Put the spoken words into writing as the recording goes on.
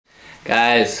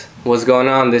Guys, what's going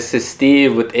on? This is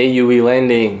Steve with AUE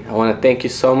Lending. I want to thank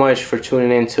you so much for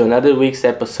tuning in to another week's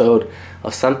episode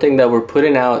of something that we're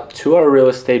putting out to our real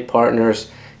estate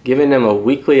partners, giving them a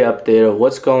weekly update of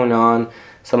what's going on,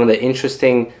 some of the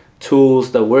interesting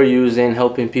tools that we're using,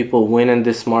 helping people win in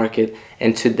this market.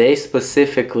 And today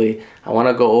specifically, I want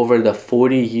to go over the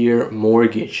 40-year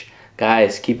mortgage.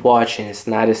 Guys, keep watching. It's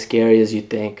not as scary as you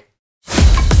think.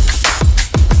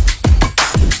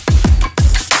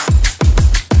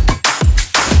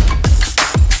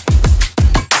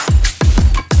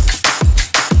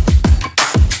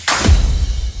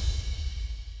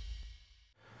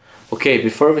 Okay,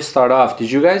 before we start off, did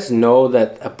you guys know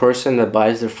that a person that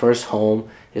buys their first home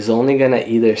is only gonna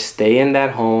either stay in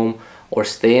that home or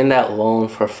stay in that loan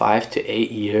for 5 to 8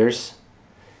 years?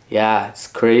 Yeah, it's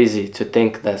crazy to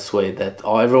think this way, that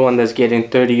everyone that's getting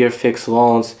 30-year fixed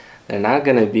loans, they're not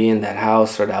gonna be in that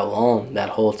house or that loan that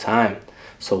whole time.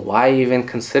 So why even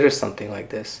consider something like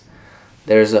this?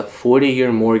 There's a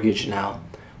 40-year mortgage now,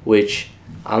 which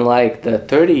unlike the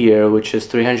 30-year, which is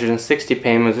 360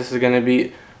 payments, this is gonna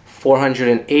be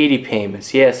 480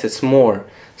 payments. Yes, it's more.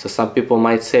 So some people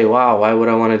might say, wow, why would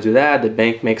I want to do that? The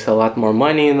bank makes a lot more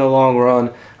money in the long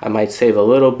run. I might save a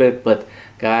little bit. But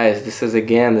guys, this is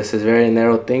very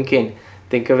narrow thinking.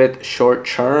 Think of it short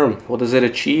term. What does it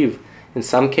achieve? In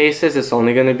some cases, it's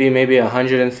only going to be maybe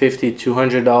 $150,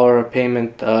 $200 a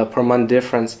payment per month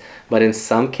difference. But in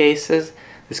some cases,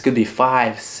 this could be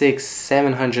 $500, $600,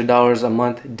 $700 a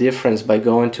month difference by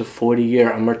going to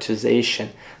 40-year amortization.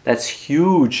 That's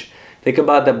huge. Think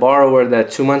about the borrower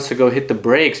that 2 months ago hit the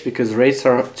brakes because rates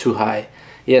are too high.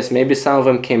 Yes, maybe some of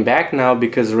them came back now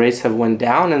because rates have went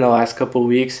down in the last couple of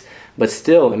weeks, but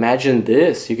still, imagine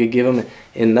this. You could give them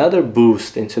another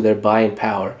boost into their buying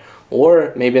power,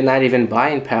 or maybe not even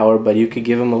buying power, but you could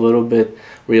give them a little bit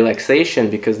relaxation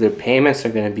because their payments are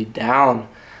going to be down.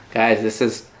 Guys, this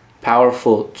is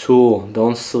powerful tool.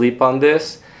 Don't sleep on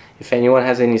this. If anyone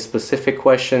has any specific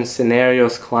questions,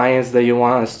 scenarios, clients that you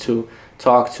want us to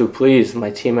talk to, please,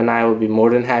 my team and I will be more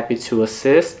than happy to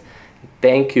assist.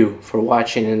 Thank you for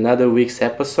watching another week's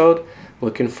episode.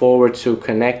 Looking forward to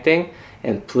connecting.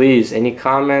 And please, any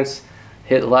comments,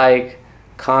 hit like,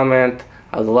 comment.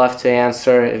 I'd love to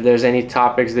answer. If there's any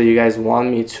topics that you guys want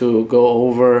me to go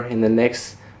over in the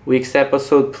next week's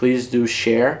episode, please do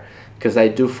share, because I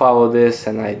do follow this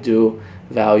and I do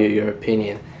value your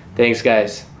opinion. Thanks,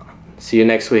 guys. See you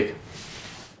next week.